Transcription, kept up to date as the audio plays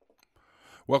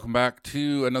Welcome back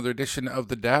to another edition of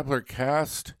the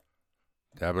Dabblercast.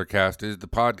 Dabblercast is the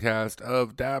podcast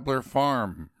of Dabbler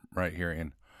Farm right here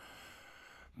in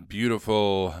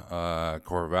beautiful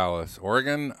Corvallis,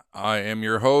 Oregon. I am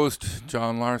your host,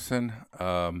 John Larson.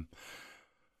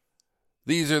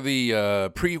 These are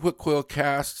the pre-Quill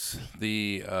casts,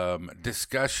 the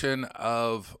discussion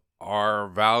of our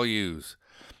values.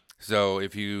 So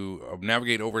if you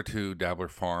navigate over to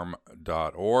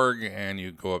dabblerfarm.org and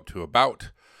you go up to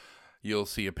About, you'll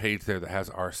see a page there that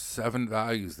has our 7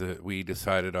 values that we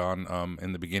decided on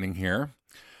in the beginning here.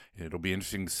 It'll be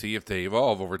interesting to see if they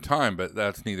evolve over time, but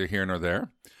that's neither here nor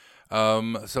there.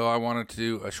 So I wanted to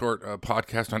do a short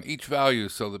podcast on each value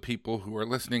so the people who are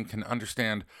listening can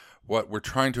understand what we're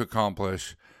trying to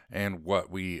accomplish and what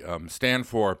we stand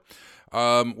for.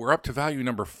 We're up to value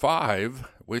number 5,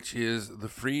 which is the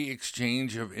free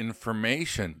exchange of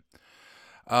information.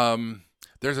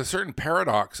 There's a certain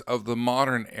paradox of the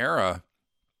modern era,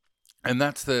 and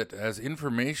that's that as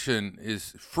information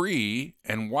is free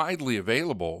and widely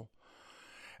available,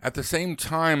 at the same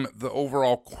time, the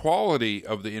overall quality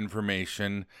of the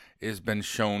information has been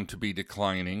shown to be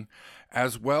declining,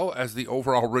 as well as the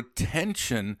overall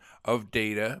retention of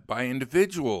data by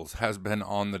individuals has been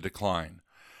on the decline.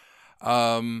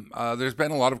 There's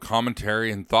been a lot of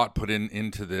commentary and thought put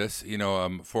into this,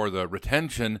 for the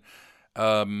retention.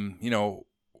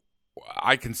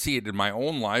 I can see it in my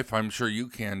own life. I'm sure you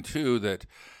can too, that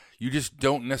you just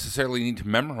don't necessarily need to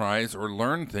memorize or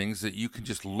learn things that you can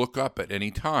just look up at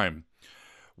any time,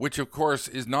 which of course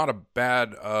is not a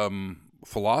bad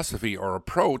philosophy or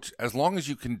approach as long as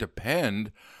you can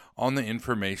depend on the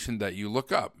information that you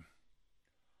look up.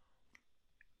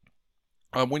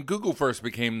 When Google first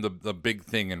became the big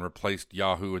thing and replaced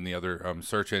Yahoo and the other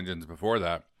search engines before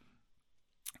that,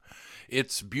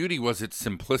 its beauty was its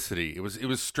simplicity. It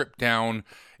was stripped down.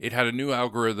 It had a new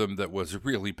algorithm that was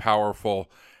really powerful,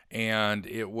 and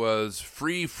it was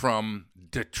free from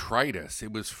detritus.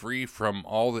 It was free from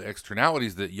all the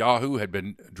externalities that Yahoo had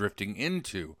been drifting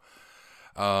into.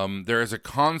 There is a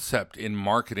concept in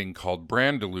marketing called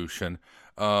brand dilution.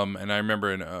 And I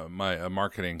remember in my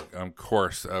marketing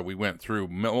course, we went through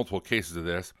multiple cases of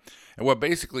this. And what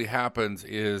basically happens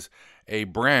is a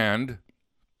brand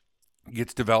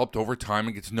gets developed over time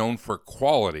and gets known for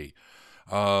quality.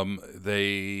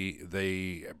 They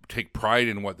take pride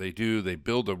in what they do. They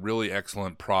build a really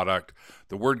excellent product.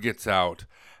 The word gets out,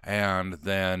 and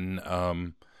then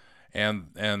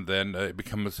it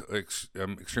becomes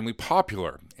extremely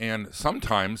popular and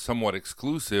sometimes somewhat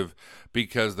exclusive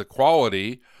because the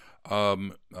quality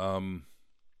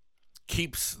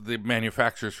keeps the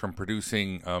manufacturers from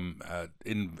producing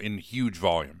in huge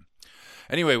volume.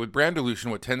 Anyway, with brand dilution,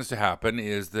 what tends to happen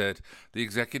is that the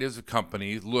executives of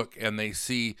companies look and they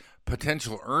see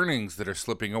potential earnings that are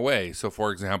slipping away. So,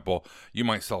 for example, you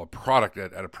might sell a product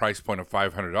at a price point of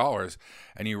 $500,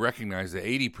 and you recognize that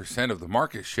 80% of the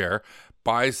market share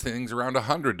buys things around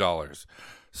 $100.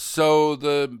 So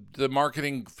the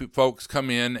marketing folks come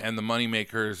in, and the money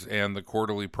makers and the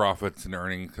quarterly profits and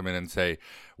earnings come in and say,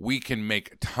 we can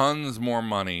make tons more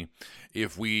money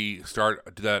if we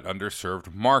start that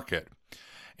underserved market.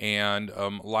 And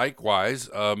likewise,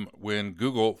 when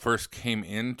Google first came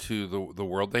into the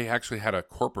world, they actually had a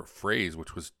corporate phrase,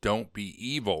 which was "don't be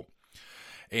evil."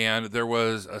 And there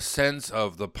was a sense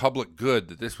of the public good,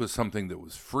 that this was something that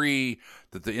was free,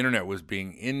 that the internet was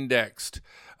being indexed,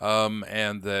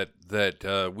 and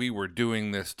that we were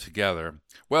doing this together.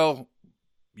 Well,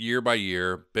 year by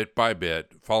year, bit by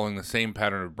bit, following the same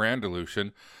pattern of brand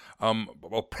dilution,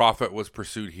 a profit was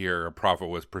pursued here, a profit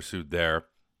was pursued there.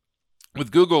 With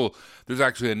Google, there's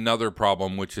actually another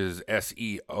problem, which is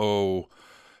SEO,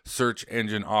 search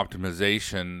engine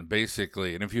optimization,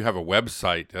 basically. And if you have a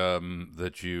website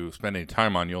that you spend any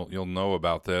time on, you'll know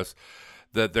about this,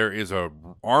 that there is a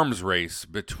arms race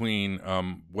between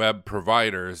web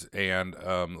providers and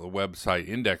the website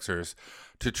indexers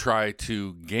to try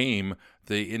to game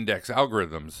the index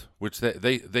algorithms, which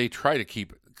they try to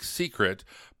keep secret,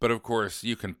 but of course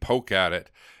you can poke at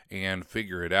it and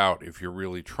figure it out if you're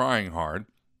really trying hard.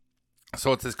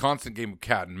 So it's this constant game of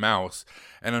cat and mouse,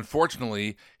 and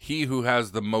unfortunately, he who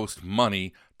has the most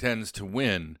money tends to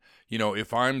win.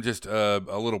 If I'm just a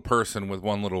little person with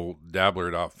one little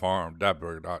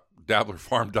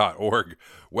dabblerfarm.org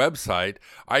website,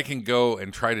 I can go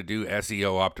and try to do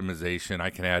SEO optimization.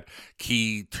 I can add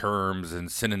key terms and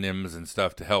synonyms and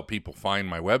stuff to help people find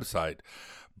my website.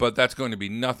 But that's going to be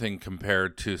nothing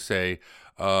compared to, say,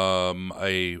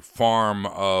 a farm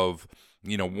of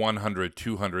 100,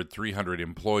 200, 300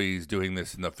 employees doing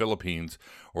this in the Philippines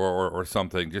or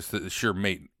something, just the sheer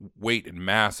weight and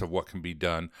mass of what can be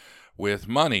done with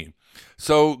money.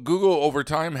 So Google over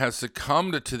time has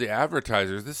succumbed to the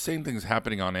advertisers. This same thing is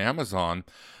happening on Amazon.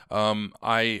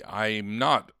 I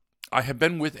have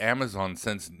been with Amazon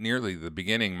since nearly the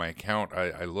beginning. My account,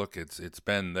 I look, it's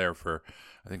been there for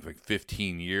I think like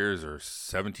 15 years or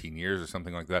 17 years or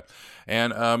something like that.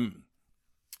 And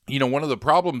one of the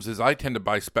problems is I tend to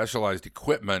buy specialized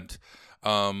equipment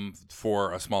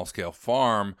for a small scale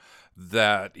farm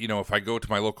that, if I go to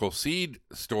my local seed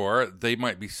store, they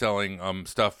might be selling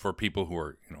stuff for people who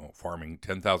are, farming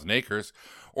 10,000 acres,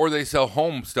 or they sell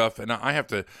home stuff, and I have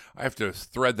to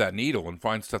thread that needle and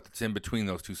find stuff that's in between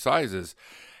those two sizes.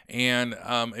 And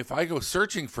if I go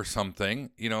searching for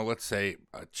something, let's say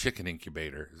a chicken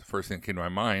incubator is the first thing that came to my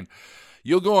mind.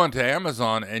 You'll go onto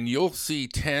Amazon and you'll see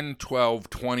 10, 12,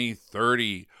 20,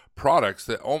 30 products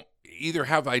that either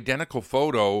have identical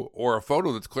photo or a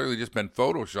photo that's clearly just been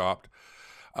photoshopped,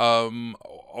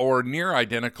 or near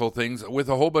identical things with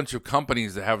a whole bunch of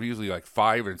companies that have usually like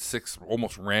 5 and 6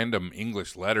 almost random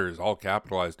English letters, all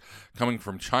capitalized, coming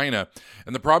from China.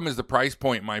 And the problem is the price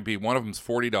point might be one of them's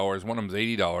 $40, one of them's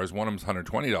 $80, one of them's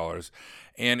 $120.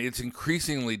 And it's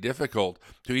increasingly difficult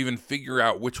to even figure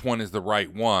out which one is the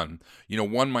right one.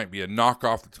 One might be a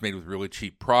knockoff that's made with really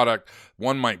cheap product.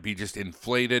 One might be just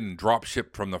inflated and drop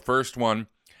shipped from the first one.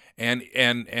 And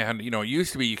it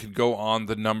used to be you could go on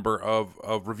the number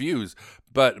of reviews,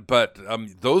 but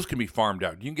those can be farmed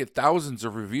out. You can get thousands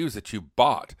of reviews that you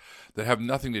bought that have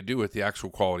nothing to do with the actual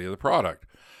quality of the product.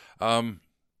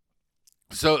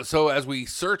 So as we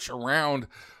search around,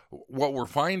 what we're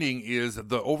finding is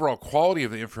the overall quality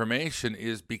of the information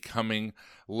is becoming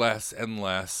less and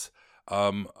less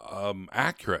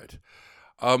accurate.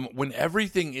 When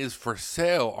everything is for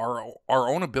sale, our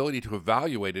own ability to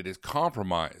evaluate it is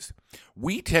compromised.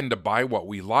 We tend to buy what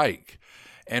we like,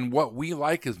 and what we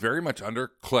like is very much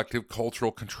under collective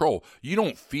cultural control. You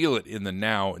don't feel it in the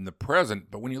now, in the present,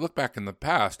 but when you look back in the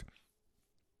past,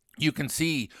 you can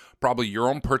see probably your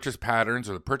own purchase patterns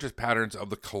or the purchase patterns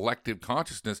of the collective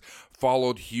consciousness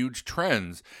followed huge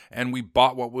trends, and we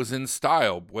bought what was in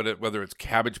style, whether it's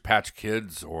Cabbage Patch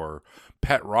Kids or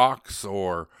Pet Rocks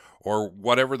or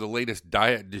whatever the latest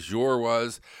diet du jour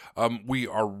was. We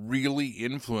are really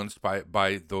influenced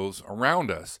by those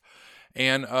around us.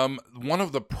 And one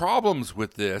of the problems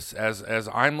with this, as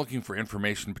I'm looking for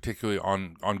information, particularly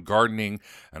on gardening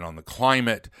and on the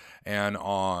climate and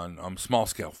on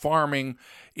small-scale farming,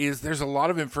 is there's a lot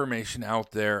of information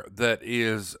out there that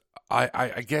is,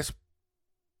 I guess,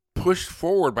 pushed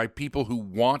forward by people who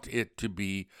want it to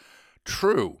be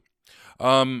true.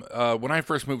 When I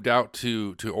first moved out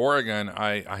to Oregon,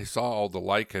 I saw all the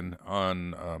lichen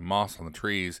on moss on the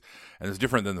trees, and it's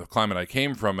different than the climate I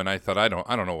came from. And I thought, I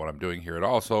don't know what I'm doing here at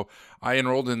all. So I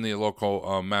enrolled in the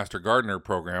local Master Gardener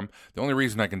program. The only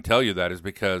reason I can tell you that is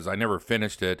because I never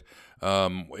finished it.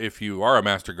 If you are a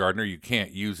Master Gardener, you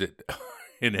can't use it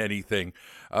in anything,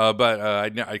 but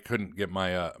I couldn't get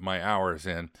my hours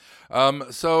in.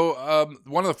 So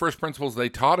one of the first principles they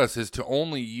taught us is to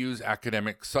only use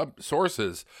academic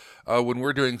sources when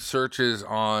we're doing searches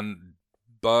on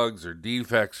bugs or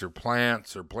defects or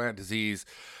plants or plant disease.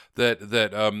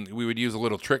 That we would use a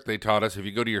little trick they taught us. If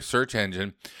you go to your search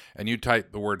engine and you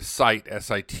type the word site,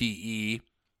 SITE,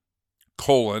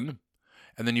 colon,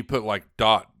 and then you put like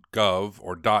 .gov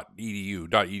or .edu.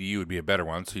 .edu would be a better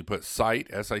one. So you put site,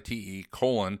 SITE,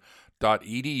 colon,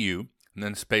 .edu, and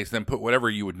then space, then put whatever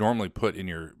you would normally put in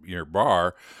your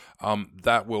bar.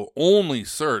 That will only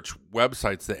search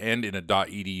websites that end in a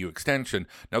 .edu extension.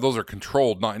 Now, those are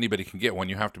controlled. Not anybody can get one.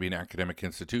 You have to be an academic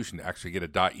institution to actually get a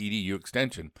 .edu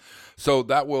extension. So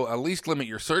that will at least limit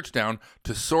your search down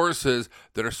to sources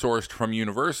that are sourced from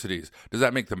universities. Does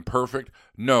that make them perfect?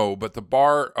 No, but the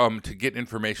bar to get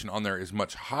information on there is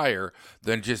much higher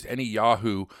than just any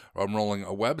Yahoo rolling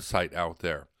a website out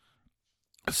there.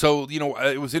 So,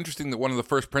 it was interesting that one of the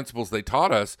first principles they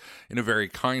taught us in a very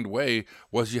kind way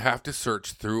was you have to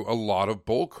search through a lot of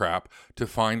bullcrap to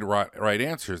find right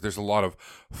answers. There's a lot of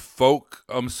folk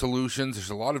solutions.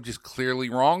 There's a lot of just clearly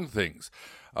wrong things.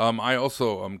 I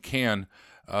also can,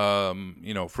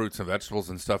 fruits and vegetables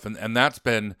and stuff. And that's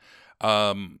been,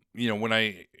 when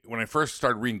I first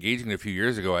started re-engaging it a few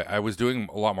years ago, I was doing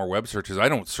a lot more web searches. I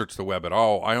don't search the web at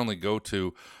all. I only go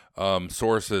to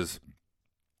sources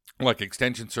like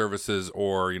extension services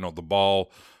or, the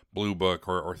Ball Blue Book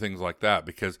or things like that,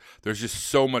 because there's just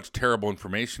so much terrible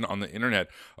information on the internet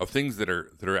of things that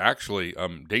are actually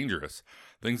dangerous,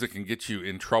 things that can get you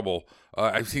in trouble.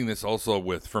 I've seen this also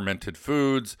with fermented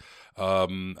foods.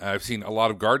 I've seen a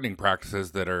lot of gardening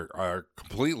practices that are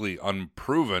completely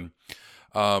unproven.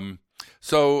 And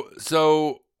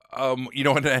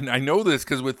I know this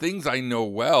because with things I know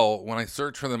well, when I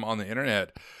search for them on the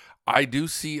internet, I do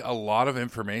see a lot of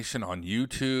information on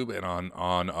YouTube and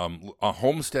on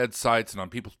homestead sites and on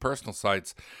people's personal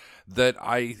sites that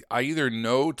I either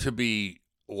know to be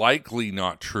likely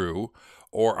not true,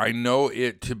 or I know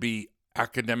it to be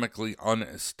academically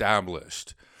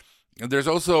unestablished. And there's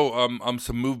also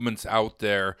some movements out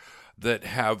there that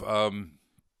have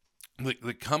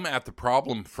that come at the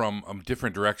problem from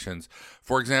different directions.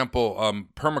 For example,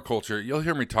 permaculture. You'll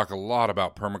hear me talk a lot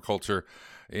about permaculture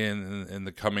in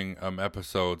the coming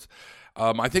episodes.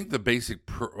 I think the basic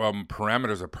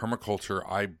parameters of permaculture,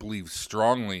 I believe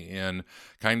strongly in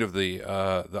kind of the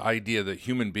idea that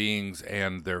human beings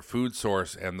and their food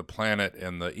source and the planet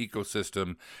and the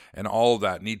ecosystem and all of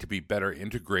that need to be better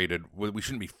integrated. We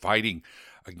shouldn't be fighting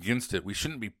against it. We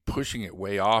shouldn't be pushing it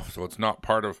way off so it's not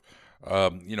part of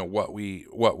what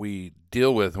we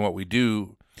deal with and what we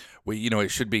do.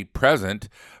 It should be present,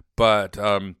 but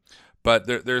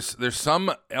there's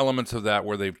some elements of that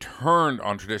where they've turned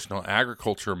on traditional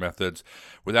agriculture methods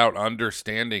without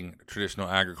understanding traditional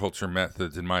agriculture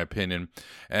methods, in my opinion.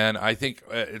 And I think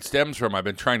it stems from, I've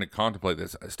been trying to contemplate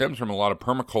this, it stems from a lot of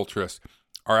permaculturists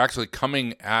are actually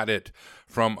coming at it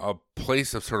from a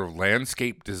place of sort of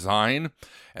landscape design,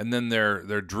 and then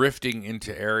they're drifting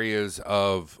into areas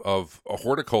of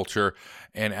horticulture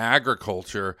and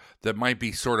agriculture that might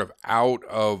be sort of out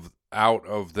of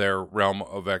their realm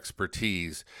of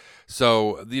expertise.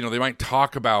 So, they might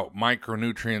talk about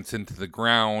micronutrients into the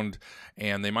ground,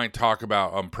 and they might talk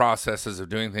about processes of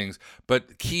doing things,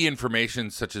 but key information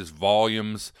such as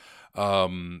volumes,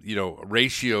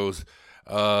 ratios,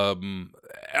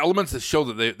 elements that show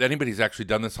that anybody's actually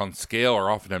done this on scale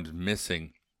are oftentimes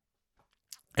missing.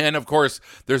 And of course,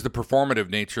 there's the performative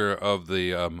nature of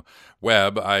the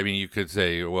web. I mean, you could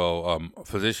say, well,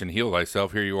 physician, heal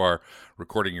thyself. Here you are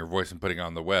recording your voice and putting it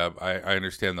on the web. I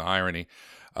understand the irony.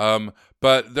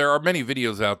 But there are many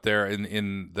videos out there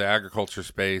in the agriculture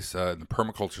space, in the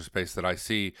permaculture space that I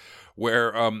see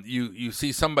where you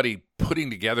see somebody putting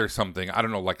together something, I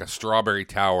don't know, like a strawberry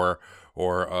tower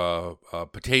or a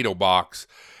potato box,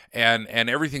 and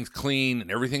everything's clean and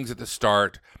everything's at the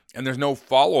start, and there's no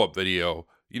follow-up video.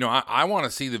 I want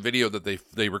to see the video that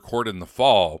they record in the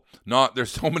fall.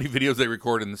 There's so many videos they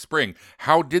record in the spring.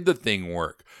 How did the thing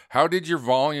work? How did your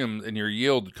volume and your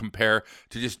yield compare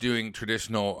to just doing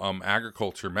traditional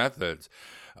agriculture methods?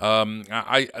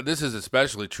 This is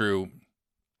especially true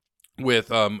with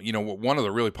one of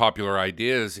the really popular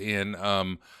ideas in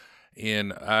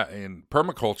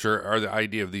permaculture are the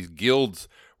idea of these guilds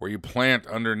where you plant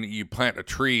a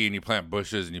tree and you plant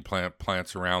bushes and you plant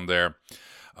plants around there.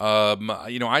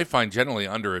 I find generally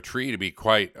under a tree to be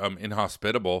quite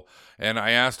inhospitable. And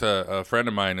I asked a friend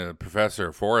of mine, a professor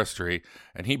of forestry,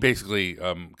 and he basically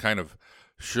kind of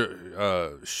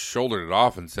shouldered it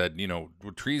off and said,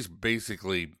 trees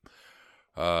basically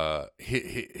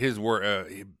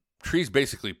trees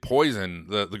basically poison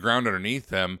the ground underneath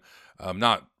them,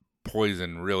 not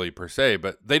poison really per se,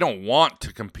 but they don't want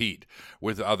to compete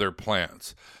with other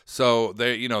plants. So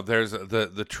there's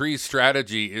the tree's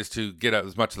strategy is to get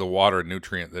as much of the water and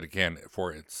nutrient that it can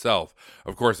for itself.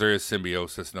 Of course, there is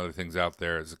symbiosis and other things out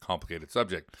there. It's a complicated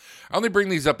subject. I only bring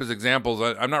these up as examples.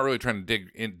 I'm not really trying to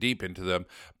dig deep into them,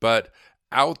 but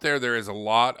out there is a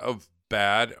lot of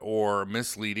bad or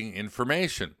misleading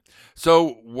information.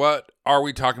 So what are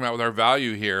we talking about with our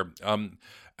value here?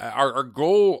 Our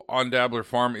goal on Dabbler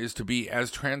Farm is to be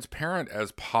as transparent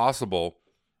as possible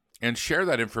and share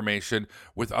that information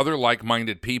with other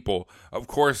like-minded people. Of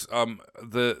course,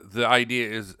 the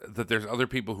idea is that there's other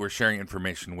people who are sharing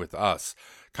information with us,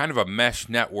 kind of a mesh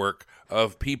network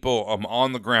of people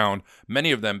on the ground,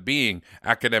 many of them being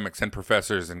academics and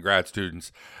professors and grad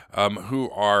students who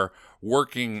are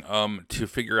working to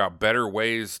figure out better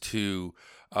ways to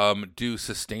do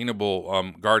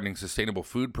sustainable gardening, sustainable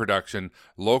food production,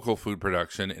 local food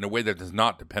production in a way that is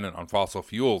not dependent on fossil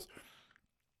fuels.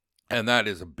 And that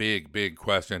is a big, big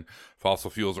question. Fossil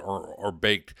fuels are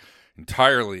baked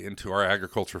entirely into our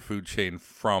agriculture food chain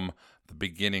from the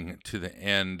beginning to the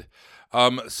end.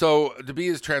 So to be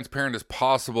as transparent as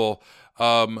possible,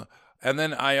 and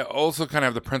then I also kind of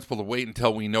have the principle to wait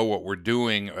until we know what we're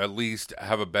doing, or at least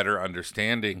have a better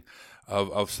understanding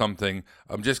of something.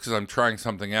 Just because I'm trying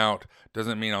something out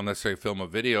doesn't mean I'll necessarily film a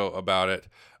video about it.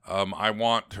 I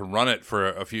want to run it for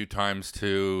a few times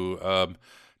to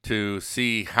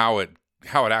see how it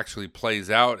actually plays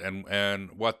out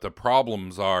and what the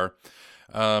problems are.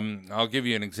 I'll give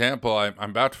you an example. I'm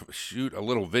about to shoot a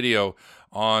little video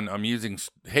on using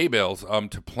hay bales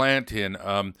to plant in.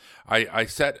 I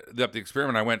set up the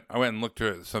experiment. I went and looked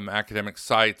at some academic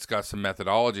sites, got some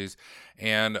methodologies,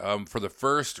 and for the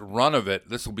first run of it,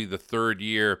 this will be the third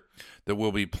year that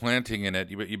we'll be planting in it.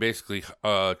 You basically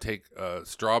take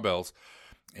straw bales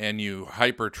and you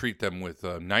hyper treat them with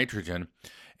nitrogen,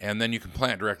 and then you can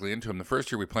plant directly into them. The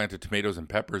first year we planted tomatoes and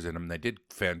peppers in them. They did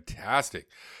fantastic,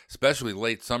 especially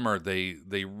late summer.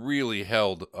 They really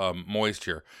held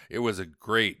moisture. It was a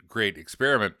great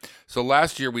experiment. So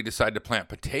last year we decided to plant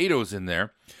potatoes in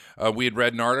there. We had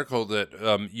read an article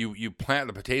that you plant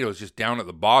the potatoes just down at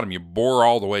the bottom. You bore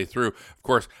all the way through. Of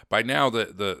course, by now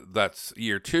that's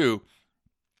year 2.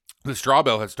 The straw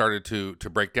bale had started to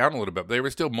break down a little bit. They were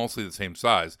still mostly the same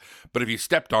size, but if you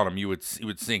stepped on them, you would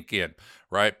sink in,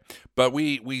 right? But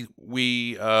we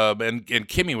and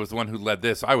Kimmy was the one who led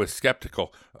this. I was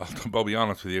skeptical. I'll be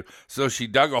honest with you. So she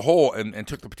dug a hole and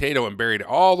took the potato and buried it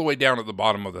all the way down at the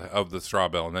bottom of the straw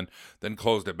bale, and then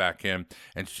closed it back in.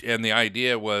 And the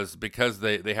idea was, because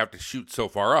they have to shoot so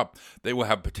far up, they will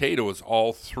have potatoes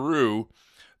all through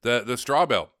the straw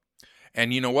bale.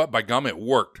 And you know what? By gum, it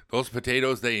worked. Those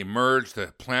potatoes, they emerged. The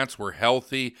plants were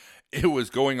healthy. It was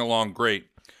going along great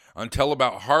until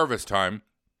about harvest time.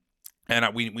 And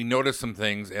we noticed some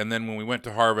things. And then when we went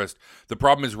to harvest, the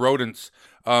problem is rodents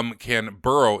can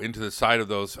burrow into the side of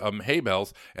those hay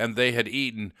bales, and they had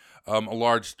eaten a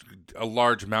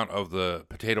large amount of the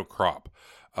potato crop.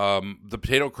 The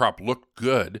potato crop looked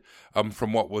good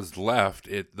from what was left.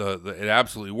 It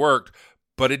absolutely worked,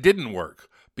 but it didn't work.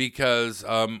 Because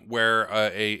where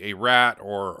a rat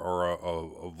or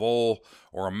a vole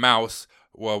or a mouse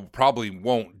probably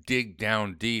won't dig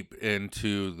down deep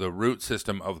into the root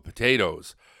system of the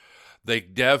potatoes, they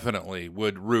definitely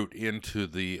would root into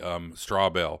the straw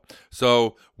bale.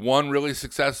 So one really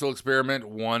successful experiment,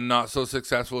 one not so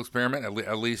successful experiment,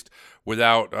 at least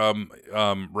without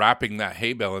wrapping that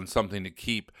hay bale in something to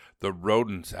keep the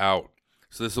rodents out.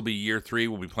 So this will be year 3.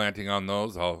 We'll be planting on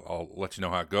those. I'll let you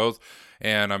know how it goes.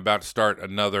 And I'm about to start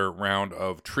another round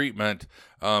of treatment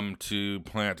to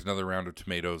plant another round of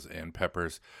tomatoes and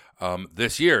peppers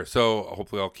this year. So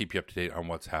hopefully I'll keep you up to date on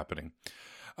what's happening.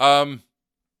 With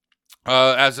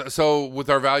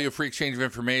our value-free exchange of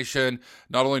information,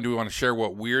 not only do we want to share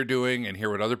what we're doing and hear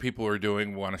what other people are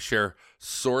doing, we want to share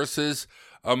sources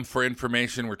for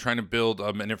information. We're trying to build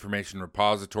an information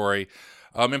repository.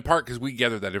 In part because we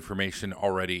gather that information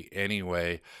already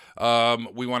anyway.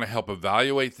 We want to help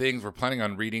evaluate things. We're planning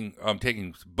on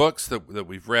taking books that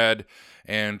we've read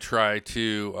and try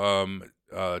to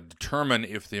determine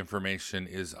if the information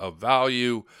is of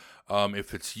value,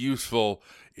 if it's useful,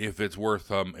 if it's worth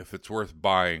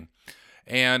buying.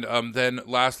 And then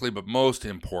lastly, but most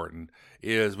important,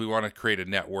 is we want to create a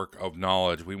network of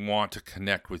knowledge. We want to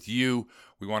connect with you.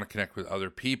 We want to connect with other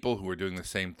people who are doing the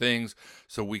same things,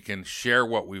 so we can share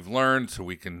what we've learned, so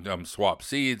we can swap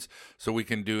seeds, so we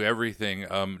can do everything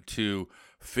to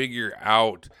figure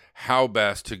out how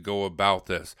best to go about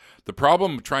this. The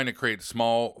problem of trying to create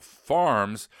small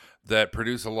farms that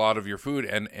produce a lot of your food,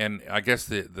 and I guess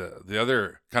the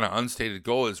other kind of unstated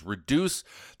goal is reduce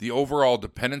the overall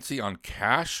dependency on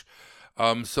cash,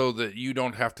 so that you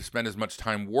don't have to spend as much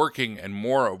time working, and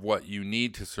more of what you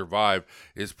need to survive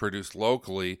is produced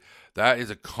locally. That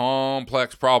is a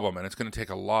complex problem, and it's going to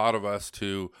take a lot of us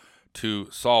to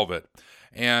solve it.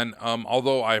 And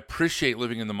although I appreciate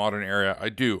living in the modern era,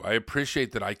 I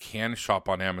appreciate that I can shop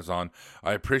on Amazon.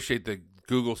 I appreciate that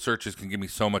Google searches can give me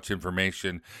so much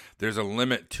information. There's a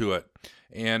limit to it.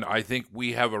 And I think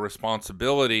we have a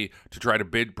responsibility to try to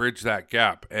bridge that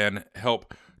gap and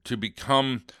help to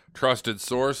become trusted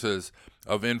sources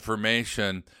of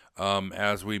information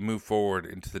as we move forward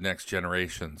into the next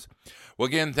generations. Well,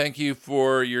 again, thank you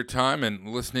for your time and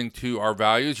listening to our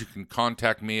values. You can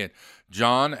contact me at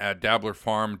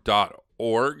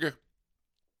john@dabblerfarm.org.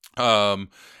 And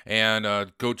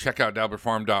go check out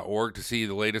dabblerfarm.org to see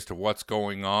the latest of what's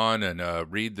going on, and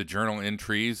read the journal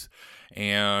entries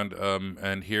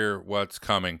and hear what's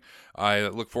coming. I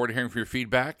look forward to hearing from your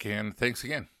feedback, and thanks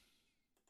again.